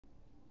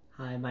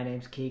Hi, my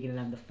name's Keegan and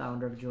I'm the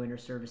founder of Joiner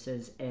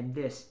Services, and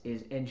this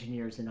is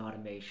Engineers in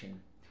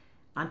Automation.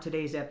 On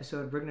today's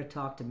episode, we're going to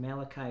talk to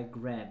Malachi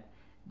Greb,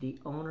 the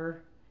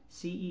owner,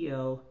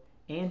 CEO,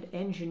 and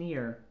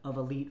engineer of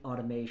Elite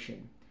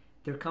Automation.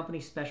 Their company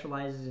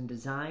specializes in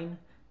design,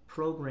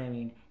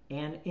 programming,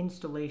 and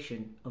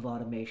installation of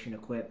automation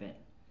equipment.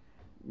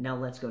 Now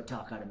let's go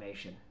talk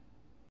automation.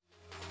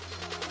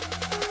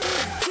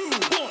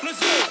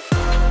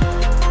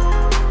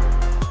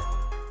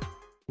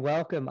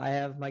 Welcome. I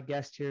have my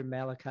guest here,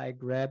 Malachi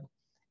Greb.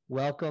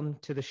 Welcome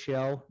to the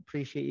show.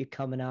 Appreciate you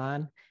coming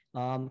on.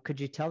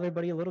 Could you tell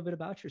everybody a little bit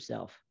about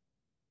yourself?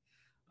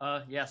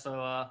 I'm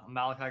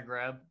Malachi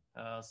Greb,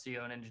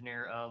 CEO and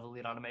engineer of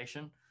Elite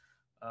Automation.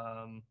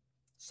 Um,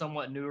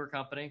 Somewhat newer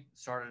company,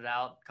 started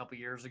out a couple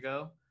years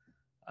ago.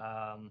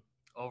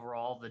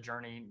 Overall, the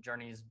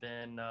journey's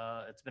been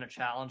it's been a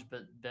challenge,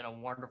 but been a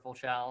wonderful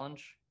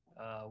challenge.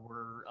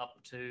 We're up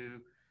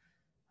to,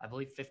 I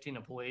believe, 15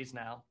 employees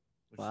now,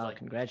 which is Wow, like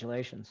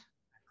congratulations.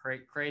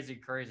 crazy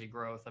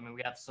growth. I mean,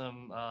 we have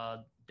some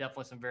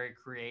definitely some very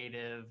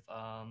creative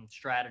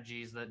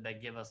strategies that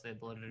give us the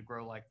ability to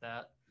grow like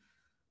that.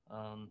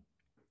 Um,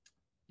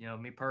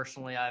 Me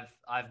personally,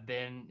 I've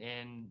been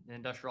in the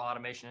industrial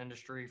automation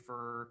industry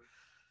for,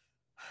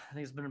 I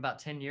think it's been about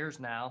 10 years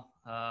now.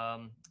 I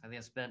think I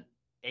spent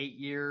 8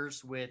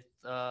 years with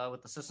the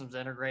systems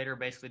integrator,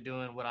 basically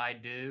doing what I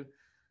do.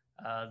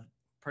 Uh,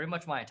 Pretty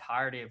much my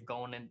entirety of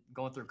going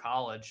through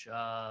college.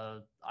 I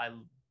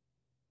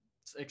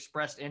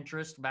expressed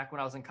interest back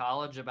when I was in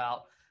college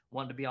about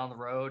wanting to be on the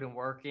road and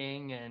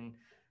working, and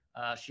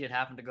she had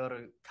happened to go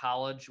to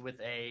college with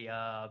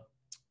a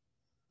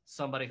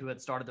somebody who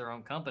had started their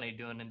own company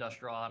doing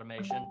industrial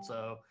automation.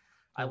 So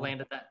I Oh, wow.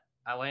 landed that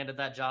I landed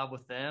that job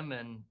with them,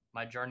 and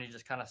my journey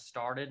just kind of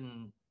started.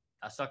 And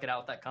I stuck it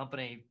out with that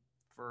company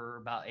for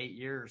about 8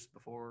 years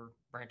before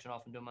branching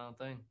off and doing my own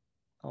thing.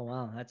 Oh,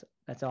 wow.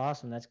 That's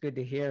awesome. That's good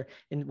to hear.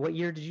 And what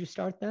year did you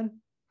start then?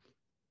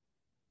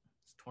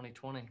 It's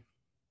 2020.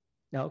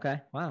 No, okay.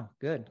 Wow,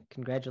 good.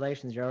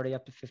 Congratulations. You're already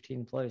up to 15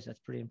 employees.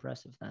 That's pretty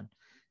impressive then.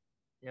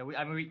 Yeah, we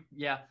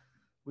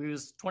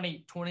was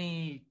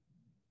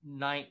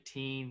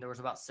 2019. There was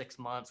about 6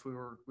 months we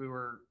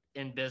were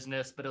in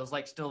business, but it was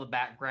like still the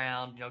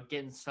background,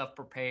 getting stuff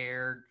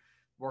prepared,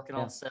 working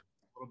Yeah. on set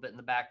a little bit in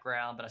the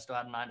background, but I still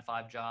had a 9 to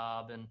 5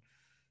 job, and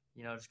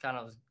just kind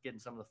of was getting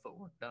some of the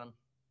footwork done.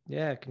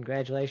 Yeah,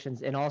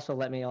 congratulations. And also,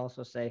 let me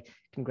also say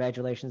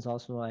congratulations.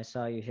 Also, I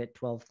saw you hit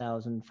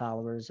 12,000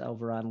 followers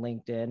over on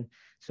LinkedIn.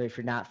 So if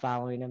you're not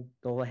following him,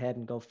 go ahead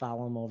and go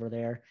follow him over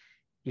there.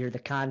 You're the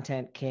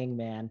content king,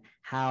 man.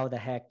 How the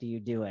heck do you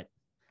do it?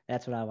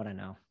 That's what I want to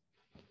know.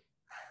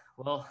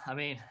 Well, I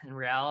mean, in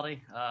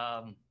reality,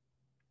 I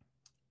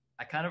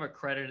kind of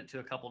accredit it to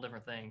a couple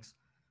different things.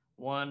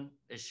 One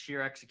is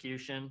sheer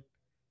execution,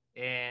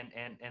 and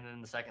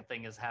then the second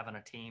thing is having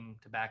a team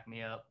to back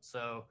me up.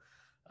 So,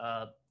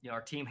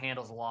 our team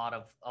handles a lot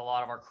of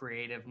our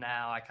creative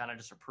now. I kind of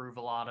just approve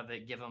a lot of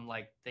it, give them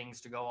like things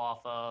to go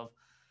off of,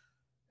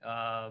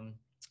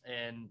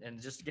 and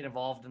just get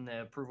involved in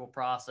the approval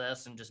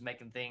process and just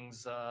making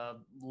things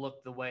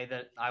look the way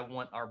that I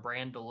want our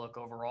brand to look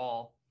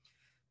overall.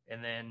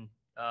 And then,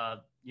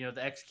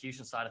 the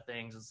execution side of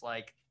things, it's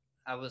like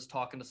I was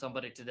talking to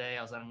somebody today.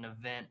 I was at an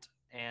event,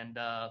 and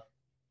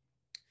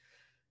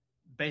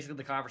basically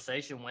the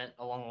conversation went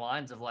along the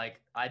lines of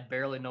like, I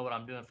barely know what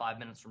I'm doing 5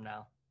 minutes from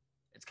now.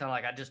 It's kind of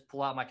like I just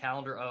pull out my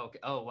calendar. Oh, okay.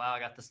 Oh, wow, I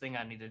got this thing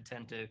I need to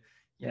attend to. You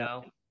Yeah.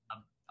 know,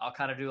 I'll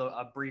kind of do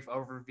a brief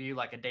overview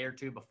like a day or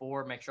two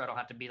before, make sure I don't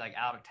have to be like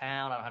out of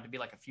town. I don't have to be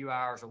like a few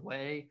hours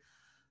away.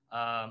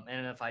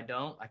 And if I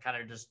don't, I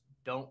kind of just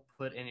don't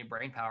put any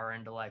brain power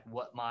into like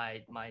what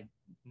my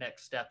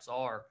next steps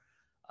are.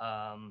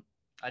 Um,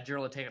 I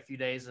generally take a few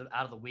days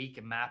out of the week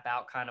and map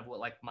out kind of what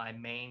like my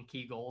main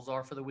key goals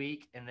are for the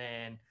week, and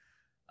then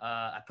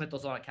I put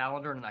those on a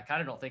calendar, and I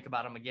kind of don't think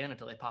about them again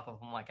until they pop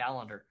up on my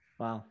calendar.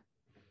 Wow.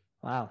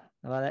 Wow.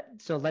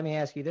 So let me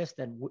ask you this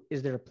then.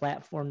 Is there a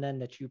platform then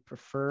that you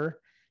prefer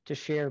to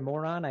share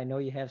more on? I know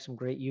you have some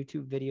great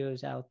YouTube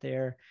videos out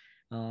there.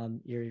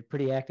 You're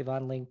pretty active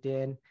on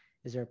LinkedIn.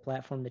 Is there a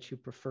platform that you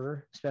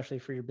prefer, especially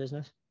for your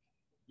business?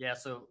 Yeah,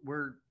 so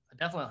we're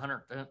definitely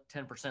 110%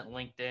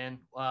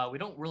 LinkedIn. We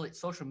don't really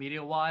social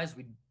media wise.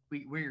 We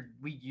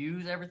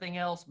use everything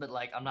else, but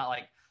like I'm not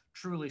like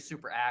truly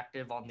super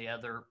active on the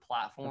other Okay.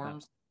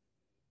 platforms.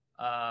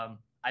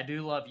 I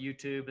do love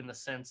YouTube in the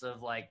sense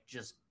of like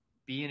just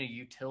being a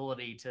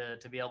utility to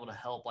be able to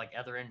help like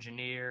other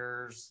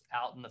engineers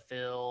out in the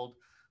field,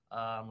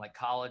 like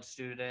college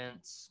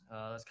students.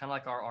 It's kind of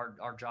like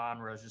our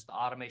genre is just the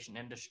automation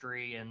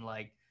industry, and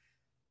like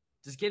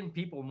just getting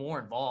people more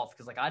involved,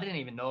 because like I didn't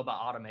even know about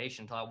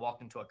automation until I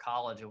walked into a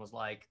college and was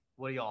like,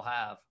 what do y'all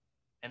have?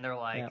 And they're Yeah.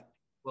 like,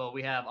 well,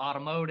 we have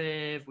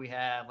automotive, we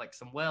have like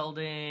some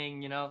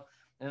welding, and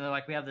they're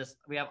like, we have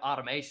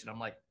automation. I'm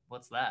like,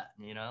 what's that?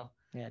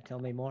 Yeah. Tell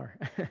me more.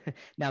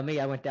 Now, me,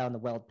 I went down the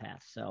weld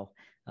path. So,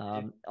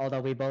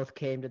 although we both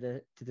came to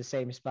the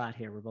same spot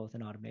here, we're both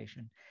in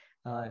automation.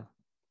 Uh, Right.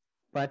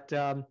 But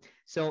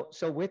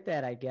so with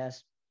that, I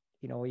guess,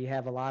 you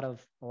have a lot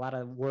of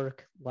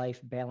work-life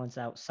balance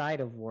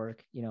outside of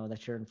work,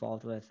 that you're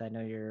involved with. I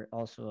know you're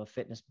also a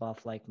fitness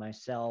buff like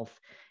myself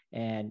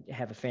and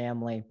have a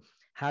family.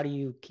 How do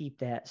you keep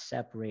that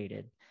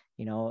separated?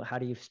 How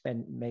do you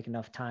make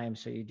enough time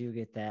so you do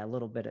get that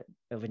little bit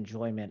of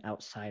enjoyment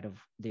outside of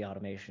the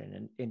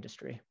automation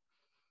industry?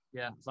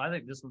 Yeah, so I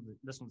think this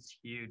one's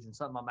huge and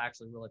something I'm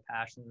actually really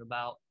passionate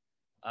about.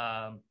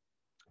 Um,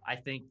 I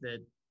think that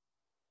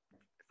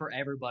for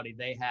everybody,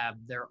 they have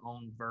their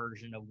own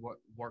version of what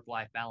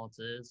work-life balance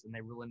is, and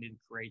they really need to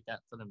create that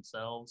for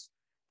themselves.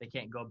 They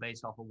can't go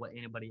based off of what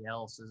anybody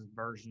else's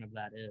version of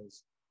that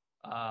is.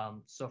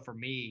 So for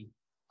me,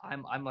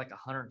 I'm like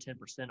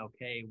 110%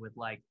 okay with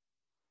like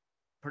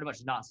pretty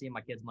much not seeing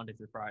my kids Monday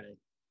through Friday.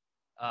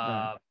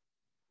 Right. Uh,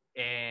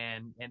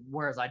 and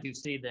whereas I do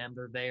see them,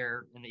 they're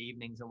there in the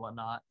evenings and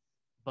whatnot.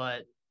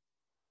 But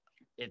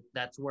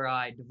that's where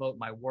I devote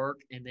my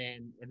work, and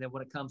then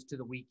when it comes to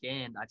the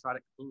weekend, I try to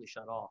completely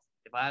shut off.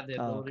 If I have the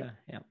Oh, ability, okay.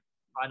 Yeah.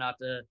 try not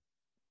to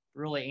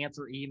really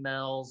answer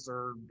emails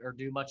or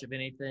do much of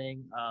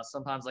anything.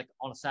 Sometimes like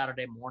on a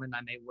Saturday morning,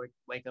 I may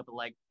wake up at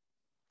like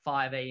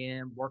 5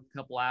 a.m., work a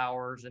couple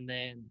hours, and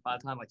then by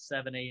the time like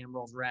 7 a.m.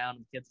 rolls around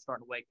and the kids are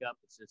starting to wake up,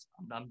 it's just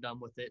I'm done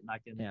with it, and I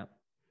can Yeah.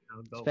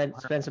 go.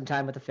 Spend some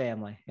time with the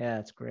family. Yeah,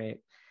 that's great.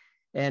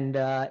 And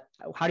how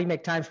do you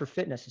make time for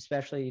fitness?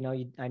 Especially,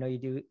 I know you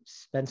do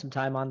spend some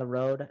time on the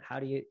road. How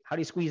do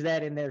you squeeze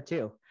that in there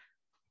too?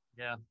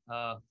 Yeah.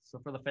 So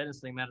for the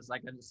fitness thing, man, it's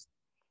like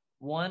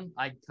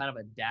I kind of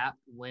adapt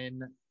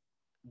when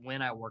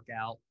I work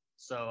out.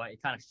 So it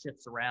kind of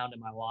shifts around in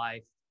my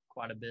life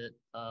quite a bit.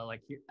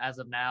 Like as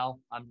of now,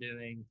 I'm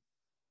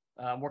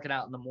working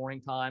out in the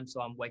morning time,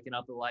 so I'm waking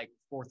up at like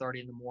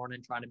 4:30 in the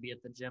morning, trying to be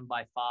at the gym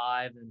by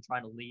 5 and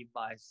trying to leave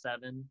by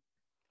 7.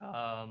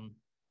 Um,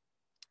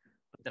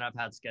 but then I've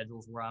had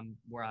schedules where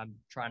I'm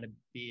trying to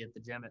be at the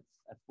gym at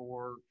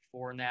 4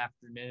 in the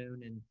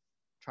afternoon and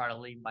try to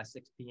leave by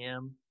 6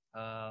 p.m.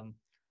 Um,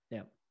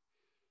 Yeah.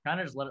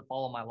 Kind of just let it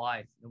follow my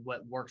life and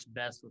what works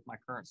best with my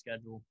current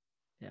schedule.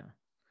 Yeah.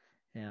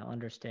 Yeah,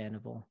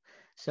 understandable.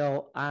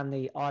 So on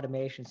the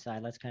automation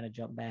side, let's kind of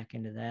jump back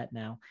into that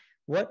now.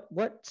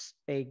 What's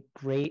a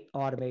great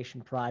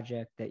automation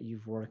project that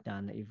you've worked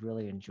on that you've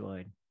really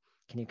enjoyed?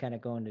 Can you kind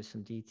of go into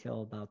some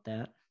detail about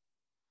that?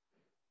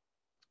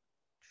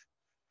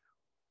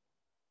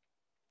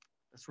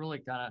 It's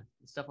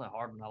definitely a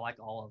hard one. I like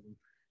all of them.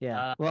 Yeah.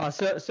 Uh, Well,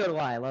 so do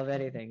I. I love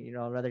anything,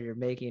 whether you're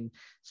making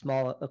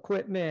small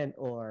equipment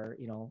or,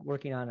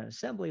 working on an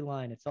assembly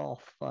line, it's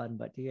all fun.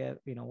 But do you have,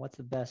 what's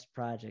the best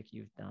project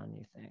you've done,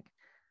 you think?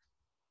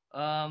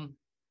 um,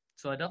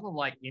 so I definitely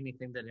like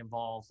anything that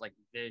involves like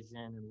vision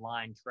and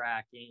line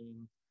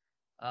tracking.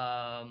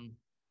 Um,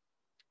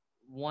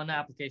 One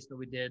application that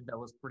we did that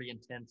was pretty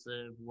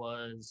intensive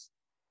was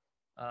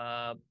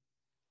uh,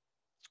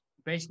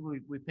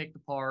 basically we picked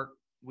apart,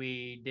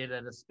 we did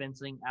a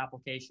dispensing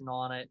application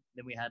on it,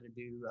 then we had to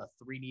do a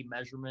 3D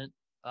measurement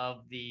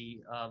of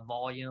the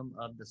volume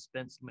of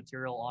dispensed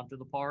material onto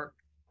the part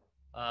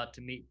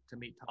to meet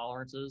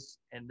tolerances,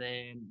 and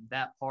then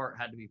that part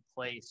had to be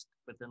placed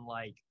within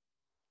like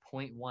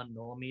zero point 0.1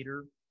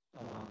 millimeter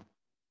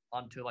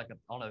onto like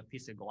on a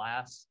piece of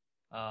glass.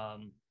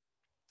 Um,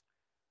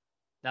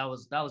 that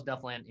was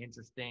definitely an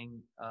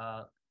interesting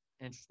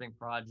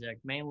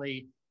project.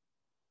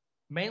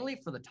 Mainly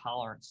for the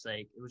tolerance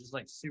sake. It was just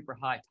like super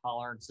high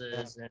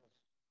tolerances, and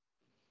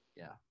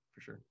yeah,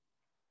 for sure.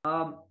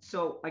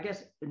 So I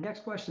guess the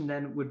next question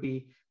then would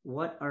be,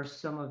 what are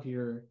some of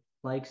your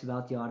likes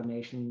about the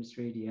automation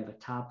industry? Do you have a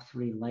top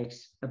three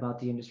likes about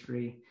the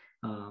industry,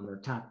 or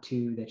top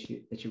two that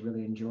you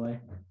really enjoy?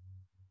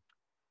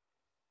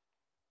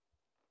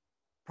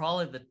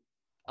 Probably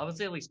I would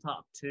say at least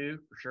top two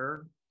for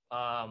sure.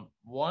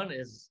 One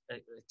is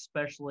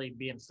especially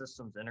being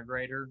systems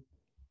integrator.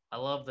 I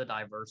love the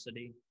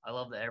diversity. I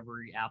love that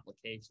every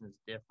application is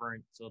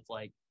different. So it's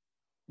like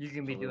you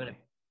can be doing it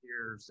Absolutely. for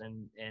years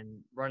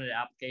and running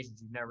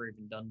applications you've never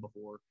even done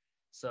before.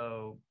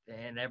 So,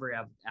 and every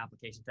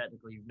application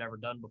technically you've never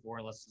done before,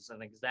 unless it's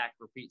an exact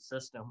repeat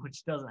system,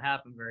 which doesn't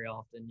happen very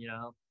often.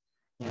 Yeah.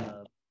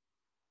 Uh,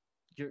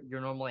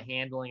 you're normally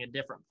handling a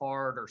different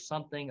part or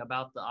something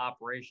about the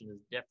operation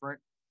is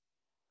different.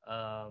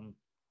 Um,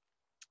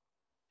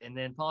 and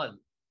then probably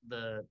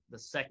the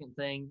second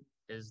thing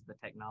is the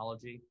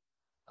technology.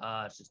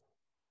 It's just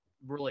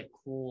really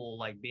cool,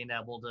 like being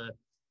able to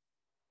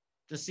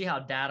see how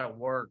data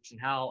works and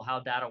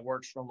how data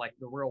works from like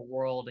the real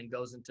world and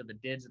goes into the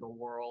digital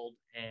world,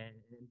 and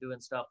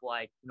doing stuff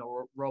like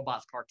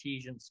robots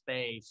Cartesian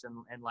space,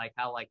 and like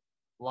how like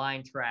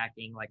line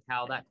tracking, like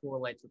how that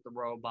correlates with the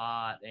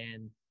robot,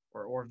 and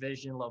or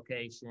vision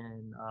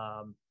location.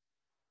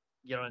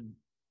 And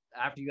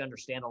after you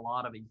understand a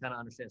lot of it, you kind of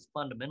understand it's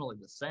fundamentally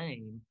the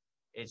same.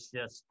 It's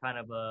just kind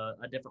of a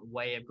different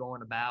way of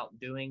going about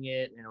doing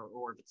it,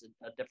 or if it's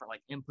a different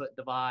like input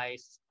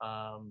device.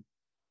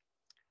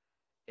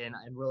 And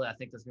really, I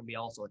think there's going to be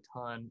also a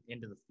ton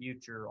into the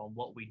future on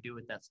what we do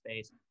with that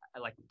space. I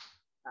like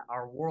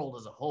our world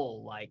as a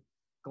whole, like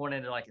going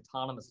into like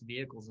autonomous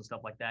vehicles and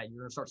stuff like that, you're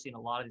going to start seeing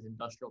a lot of these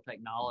industrial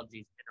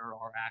technologies enter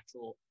our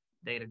actual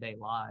day-to-day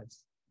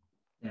lives.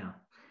 Yeah.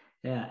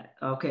 Yeah.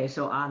 Okay.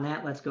 So on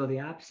that, let's go the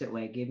opposite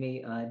way. Give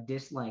me a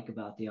dislike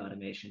about the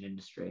automation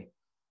industry.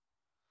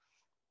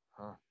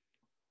 Huh.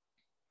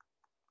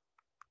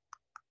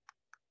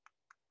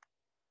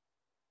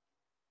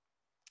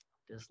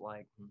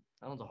 Dislike.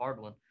 That one's a hard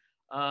one.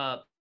 Uh,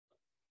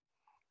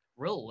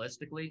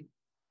 Realistically,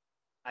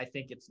 I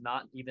think it's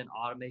not even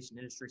automation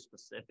industry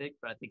specific,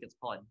 but I think it's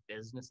probably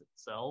business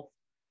itself.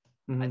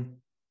 I think Hmm.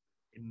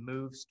 it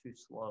moves too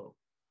slow.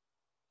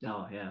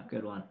 Oh, yeah.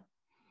 Good one.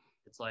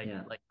 It's like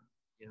Yeah.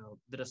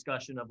 the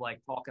discussion of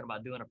like talking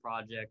about doing a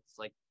project. It's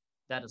like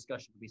that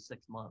discussion could be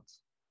 6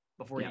 months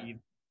before Yeah. you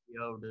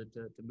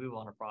to move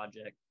on a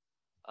project.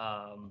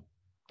 Um,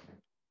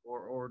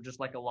 or just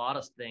like a lot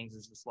of things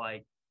is just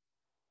like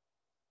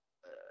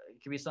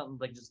it could be something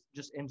like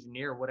just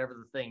engineer whatever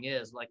the thing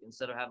is. Like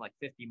instead of having like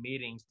 50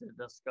 meetings to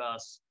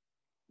discuss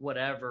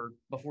whatever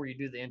before you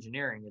do the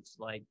engineering, it's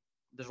like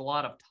there's a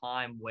lot of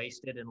time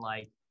wasted in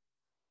like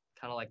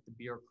kind of like the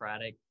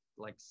bureaucratic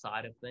like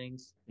side of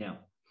things. Yeah.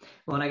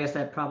 Well, and I guess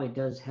that probably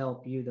does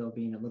help you, though,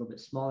 being a little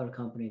bit smaller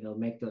company, they'll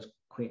make those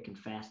quick and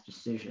fast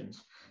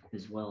decisions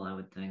as well, I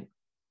would think.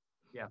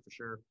 Yeah, for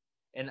sure.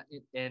 And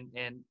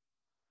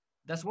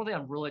that's one thing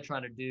I'm really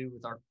trying to do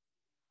with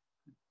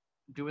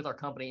our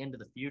company into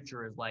the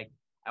future is like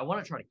I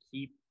want to try to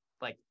keep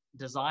like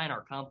design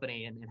our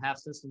company and have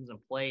systems in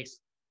place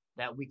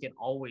that we can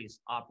always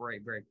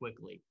operate very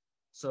quickly.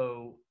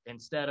 So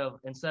instead of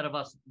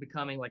us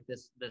becoming like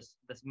this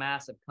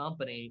massive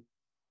company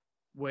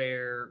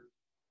where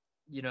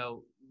you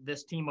know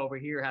this team over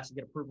here has to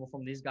get approval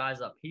from these guys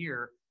up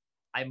here,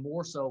 I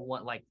more so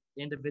want like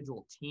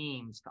individual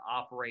teams to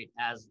operate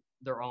as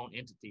their own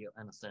entity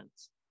in a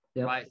sense,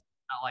 Yep. right?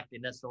 Not like they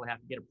necessarily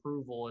have to get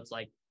approval. It's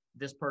like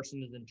this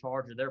person is in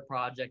charge of their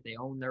project. They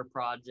own their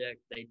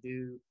project. They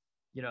do,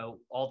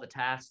 all the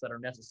tasks that are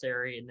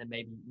necessary. And then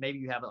maybe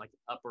you have like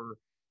upper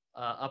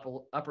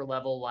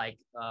level, like,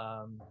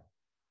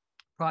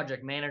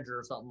 project manager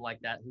or something like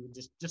that who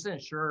just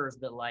ensures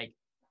that like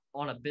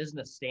on a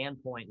business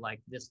standpoint like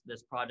this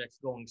project's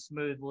going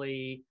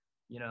smoothly,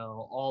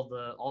 all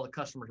the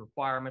customers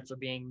requirements are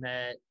being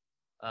met,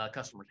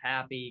 customers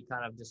happy,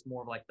 kind of just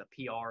more of like the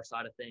PR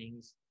side of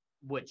things,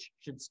 which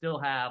should still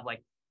have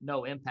like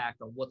no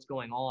impact on what's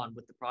going on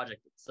with the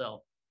project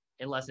itself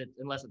unless it's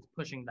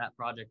pushing that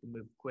project to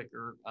move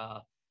quicker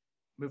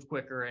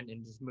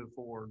and just move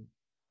forward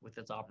with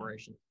its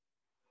operation.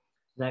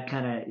 That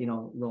kind of,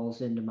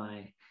 rolls into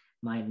my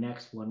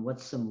next one.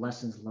 What's some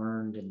lessons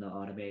learned in the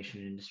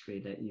automation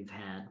industry that you've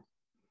had?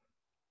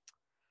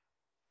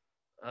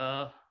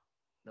 uh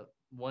the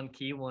one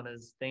key one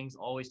is things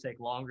always take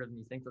longer than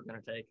you think they're going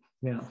to take.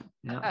 Yeah.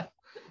 Yeah.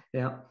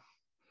 Yeah.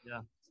 Yeah.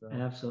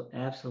 So,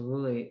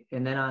 Absolutely.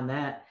 And then on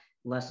that,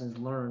 lessons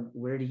learned,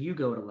 where do you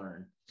go to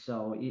learn?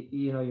 So,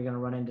 you're going to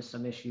run into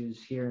some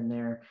issues here and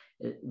there.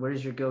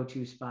 Where's your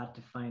go-to spot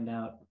to find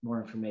out more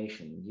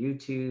information?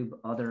 YouTube,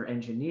 other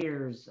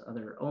engineers,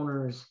 other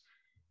owners?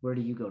 Where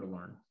do you go to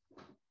learn?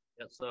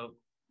 yeah. So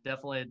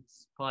definitely,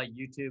 it's probably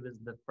YouTube is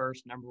the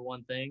first number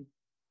one thing.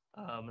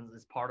 And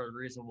it's part of the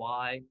reason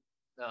why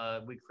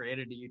we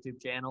created a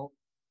YouTube channel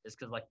is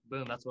because like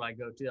boom, that's what I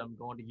go to. I'm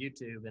going to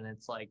YouTube, and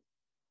it's like,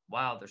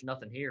 wow, there's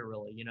nothing here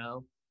really, you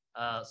know.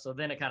 So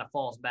then it kind of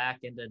falls back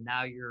into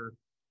now you're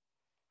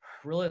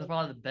really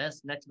probably the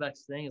best next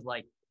best thing is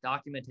like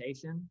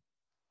documentation.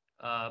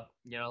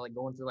 Like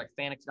going through like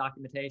Fanuc's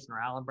documentation or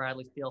Alan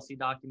Bradley's PLC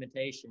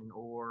documentation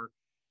or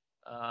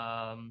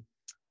um,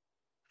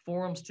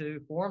 forums too.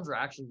 Forums are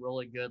actually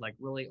really good, like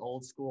really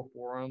old school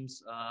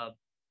forums.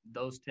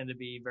 Those tend to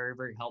be very,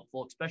 very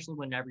helpful, especially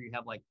whenever you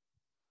have like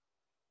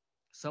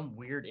some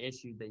weird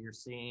issue that you're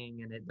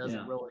seeing and it doesn't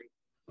Yeah. really,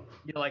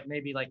 like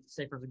maybe like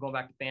say for example, going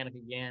back to Fanuc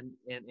again,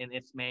 in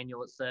its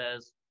manual it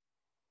says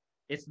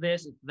it's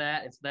this,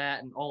 it's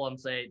that, and all I'm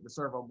saying the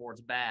servo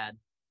board's bad,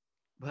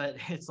 but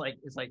it's like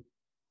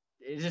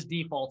it just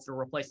defaults to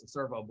replace the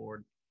servo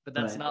board, but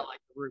that's Right. not like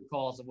the root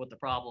cause of what the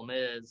problem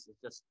is. It's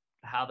just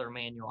how their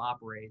manual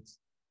operates.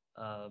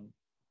 Um,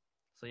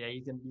 so yeah,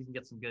 you can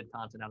get some good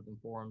content out of them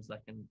forums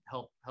that can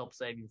help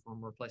save you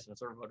from replacing a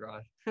servo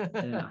drive.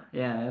 Yeah,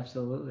 yeah,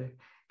 absolutely.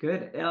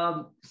 Good.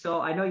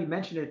 So I know you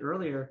mentioned it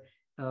earlier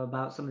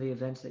about some of the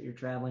events that you're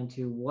traveling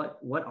to. What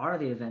are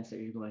the events that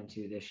you're going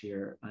to this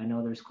year? I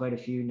know there's quite a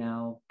few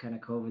now. Kind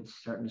of COVID's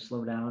starting to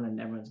slow down, and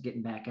everyone's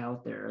getting back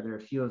out there. Are there a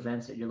few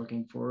events that you're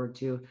looking forward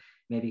to?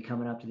 Maybe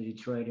coming up to the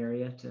Detroit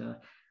area to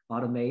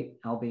automate.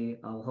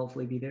 I'll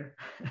hopefully be there.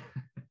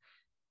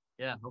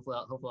 Yeah, hopefully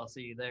I'll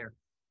see you there.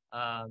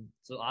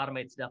 So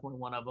Automate's definitely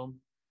one of them.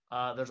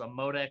 There's a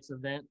Modex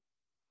event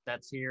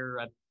that's here.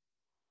 I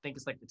think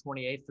it's like the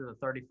 28th through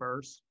the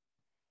 31st.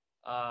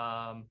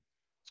 Um,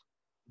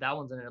 that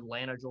one's in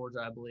Atlanta, Georgia,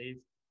 I believe.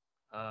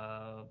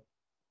 Uh,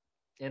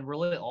 and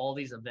really, all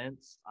these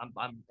events, I'm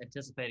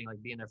anticipating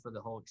like being there for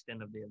the whole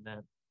extent of the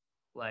event.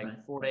 Like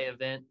Right. 4 day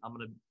event, I'm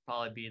gonna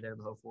probably be there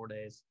the whole 4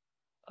 days.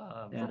 Yeah,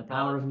 from the probably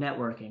power of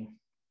networking.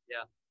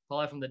 yeah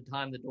probably from the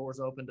time the doors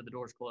open to the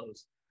doors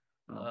close.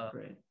 Oh, Uh,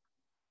 great.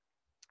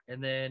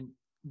 and then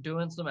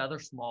doing some other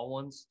small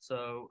ones.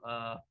 So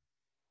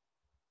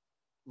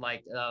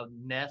like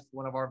Neth,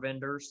 one of our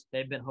vendors,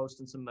 they've been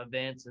hosting some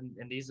events, and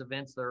these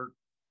events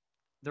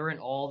they're in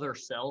all their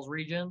sales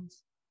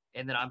regions,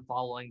 and then I'm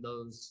following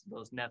those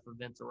Neth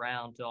events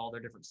around to all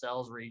their different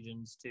sales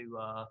regions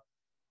to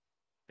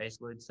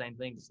basically the same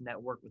thing, just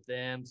network with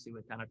them, see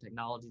what kind of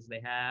technologies they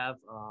have,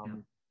 Yeah.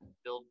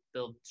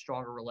 build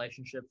stronger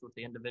relationships with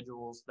the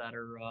individuals that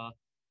are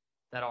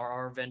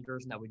our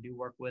vendors and that we do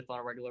work with on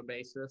a regular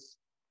basis.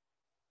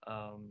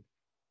 Um,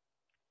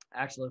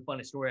 Actually, a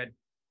funny story.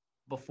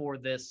 Before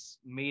this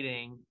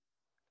meeting,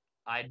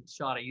 I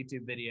shot a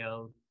YouTube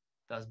video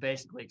that was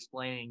basically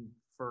explaining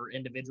for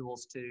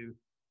individuals to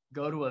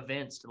go to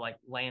events to like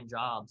land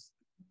jobs.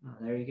 Oh,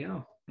 there you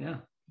go. Yeah.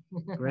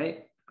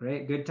 Great.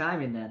 Great. Good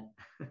timing then.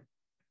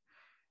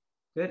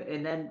 Good.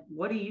 And then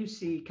what do you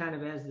see kind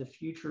of as the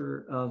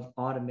future of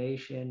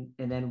automation?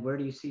 And then where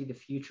do you see the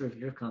future of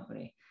your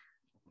company?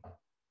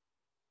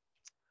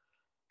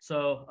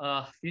 So,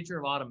 future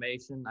of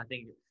automation, I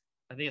think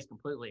it's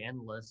completely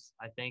endless.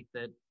 I think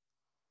that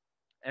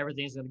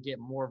everything's going to get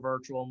more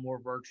virtual, more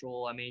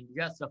virtual. I mean, you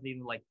got stuff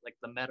even like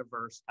the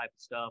metaverse type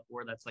of stuff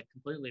where that's like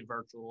completely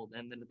virtual,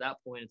 and then at that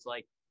point, it's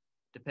like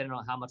depending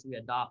on how much we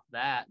adopt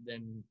that,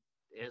 then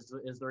is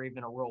there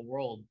even a real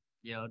world?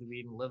 You know, do we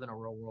even live in a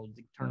real world?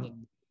 It turns Oh,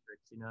 into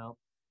matrix, you know.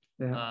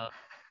 yeah.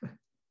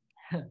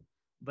 Uh,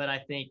 but I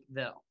think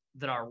that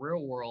our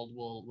real world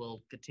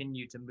will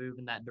continue to move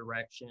in that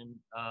direction.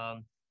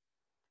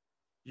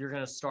 You're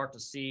going to start to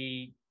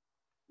see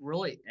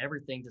really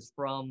everything just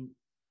from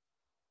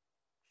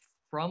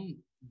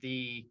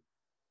the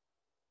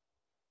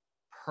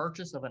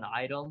purchase of an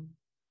item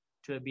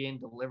to it being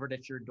delivered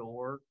at your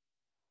door.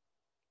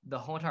 The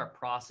whole entire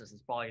process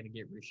is probably going to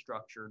get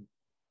restructured,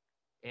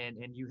 and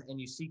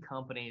you see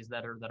companies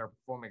that are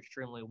performing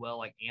extremely well,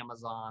 like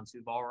Amazon's,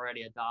 who've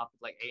already adopted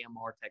like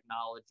AMR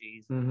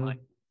technologies and like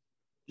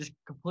Mm-hmm. just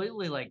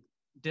completely like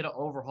did an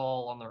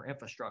overhaul on their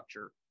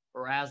infrastructure.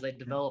 Or as they Yeah.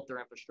 developed their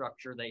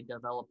infrastructure, they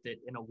developed it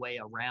in a way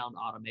around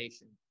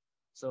automation.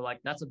 So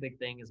like that's a big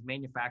thing is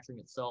manufacturing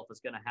itself is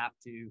going to have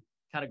to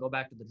kind of go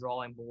back to the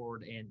drawing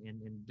board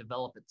and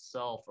develop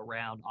itself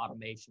around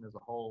automation as a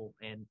whole.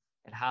 And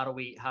how do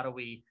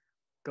we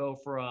go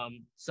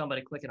from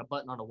somebody clicking a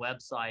button on a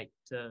website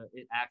to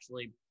it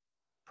actually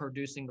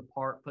producing the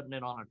part, putting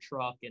it on a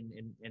truck and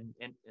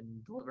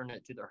delivering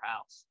it to their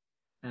house.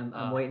 I'm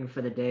Uh, waiting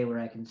for the day where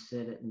I can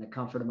sit in the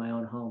comfort of my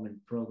own home and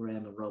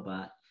program a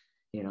robot,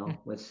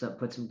 with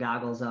put some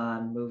goggles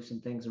on, move some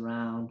things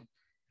around.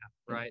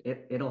 right.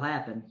 It'll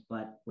happen,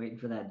 but waiting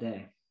for that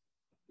day.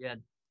 Yeah.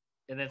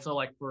 And then so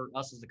like for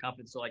us as a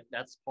company, so like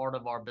that's part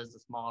of our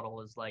business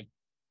model is like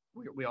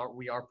we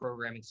are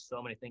programming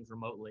so many things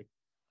remotely.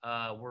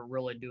 We're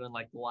really doing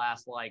like the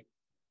last like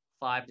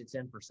 5 to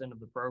 10% of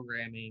the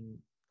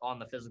programming on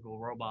the physical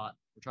robot.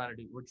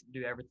 We're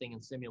do everything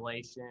in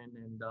simulation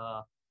and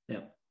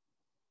Yep.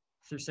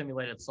 through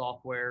simulated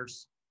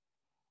softwares.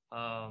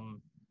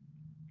 Um,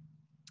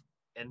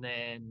 and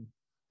then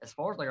as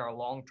far as like our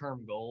long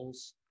term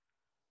goals,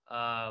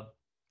 a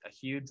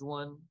huge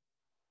one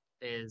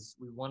is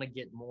we want to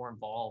get more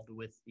involved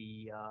with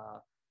the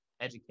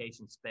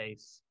education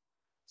space.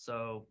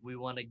 So we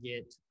want to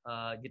get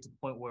to the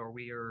point where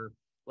we are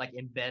like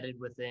embedded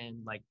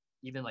within like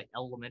even like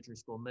elementary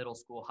school, middle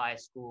school, high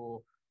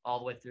school, all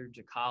the way through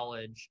to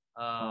college.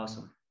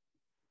 Awesome.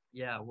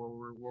 Yeah,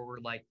 where we're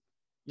like,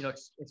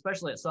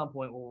 especially at some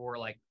point where we're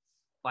like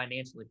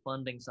financially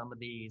funding some of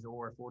these,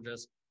 or if we're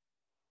just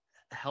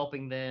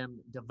helping them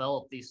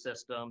develop these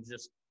systems,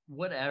 just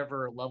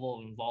whatever level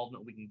of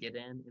involvement we can get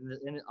in.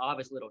 And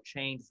obviously it'll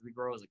change as we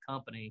grow as a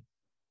company.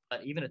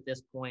 But even at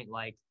this point,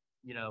 like,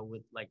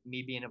 with like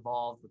me being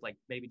involved with like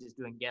maybe just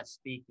doing guest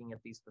speaking at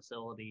these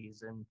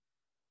facilities and,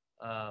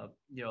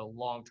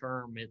 long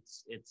term,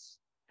 it's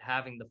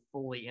having the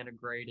fully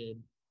integrated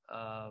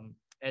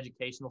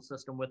educational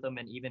system with them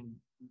and even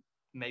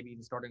maybe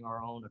even starting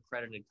our own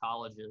accredited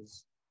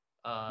colleges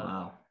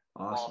Wow.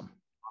 all Awesome.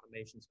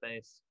 automation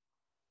space.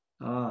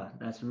 Oh,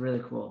 that's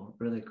really cool.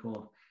 Really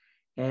cool.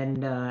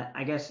 And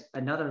I guess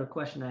another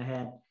question I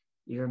had,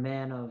 you're a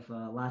man of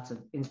lots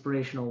of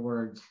inspirational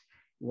words.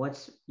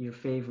 What's your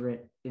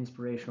favorite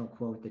inspirational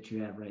quote that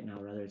you have right now,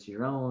 whether it's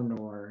your own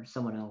or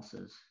someone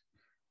else's?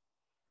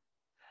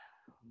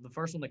 The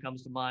first one that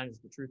comes to mind is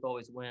the truth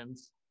always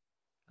wins.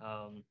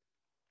 Um,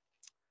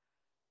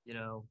 you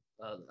know,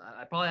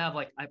 I probably have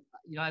like I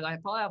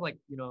probably have like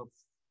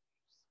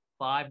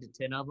 5 to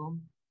 10 of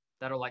them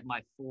that are like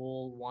my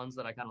full ones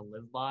that I kind of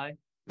live by.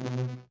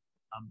 Mm-hmm.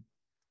 Um,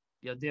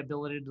 the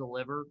ability to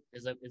deliver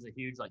is a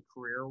huge like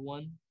career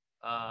one.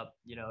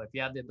 If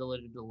you have the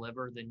ability to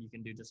deliver, then you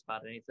can do just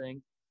about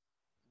anything.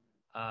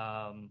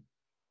 Um,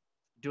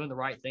 Doing the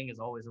right thing is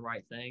always the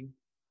right thing.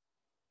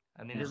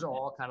 I mean, Yeah. these are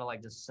all kind of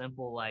like just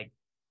simple like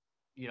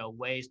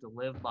ways to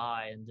live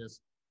by and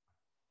just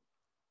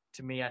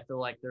to me, I feel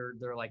like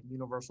they're like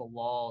universal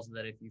laws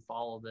that if you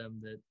follow them,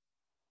 that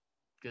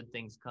good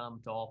things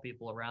come to all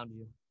people around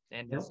you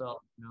and Yep.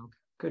 yourself. You know.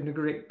 Couldn't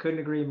agree. Couldn't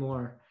agree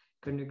more.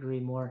 Couldn't agree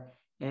more.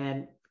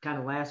 And kind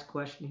of last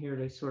question here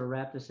to sort of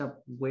wrap this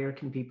up. Where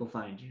can people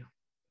find you?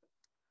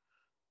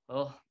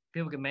 Well,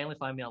 people can mainly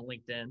find me on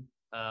LinkedIn,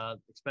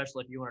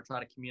 especially if you want to try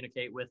to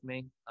communicate with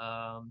me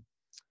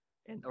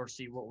and or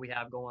see what we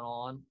have going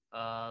on.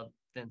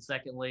 Then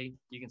secondly,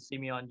 you can see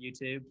me on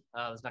YouTube.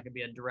 There's not going to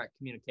be a direct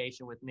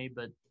communication with me,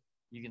 but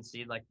you can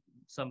see like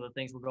some of the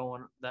things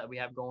that we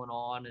have going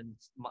on and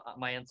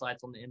my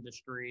insights on the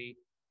industry,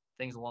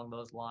 things along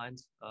those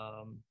lines.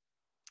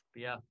 But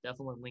yeah,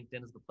 definitely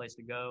LinkedIn is the place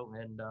to go.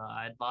 And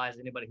I advise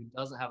anybody who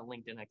doesn't have a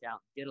LinkedIn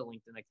account, get a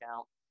LinkedIn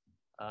account.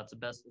 It's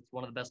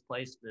one of the best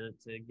places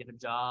to get a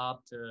job,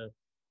 to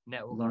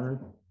network with Learn.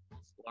 people,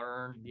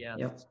 learn. Yeah,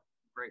 Yep. it's a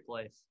great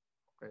place.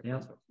 Great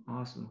place. Yep.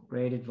 Awesome.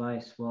 Great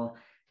advice. Well,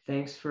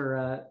 thanks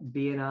for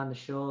being on the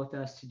show with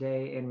us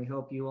today. And we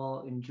hope you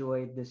all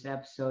enjoyed this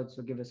episode.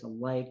 So give us a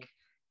like,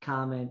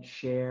 comment,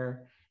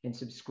 share, and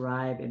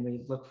subscribe. And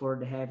we look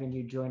forward to having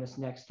you join us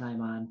next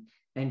time on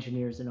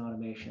Engineers in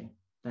Automation.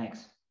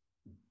 Thanks.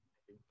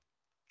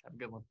 Have a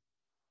good one.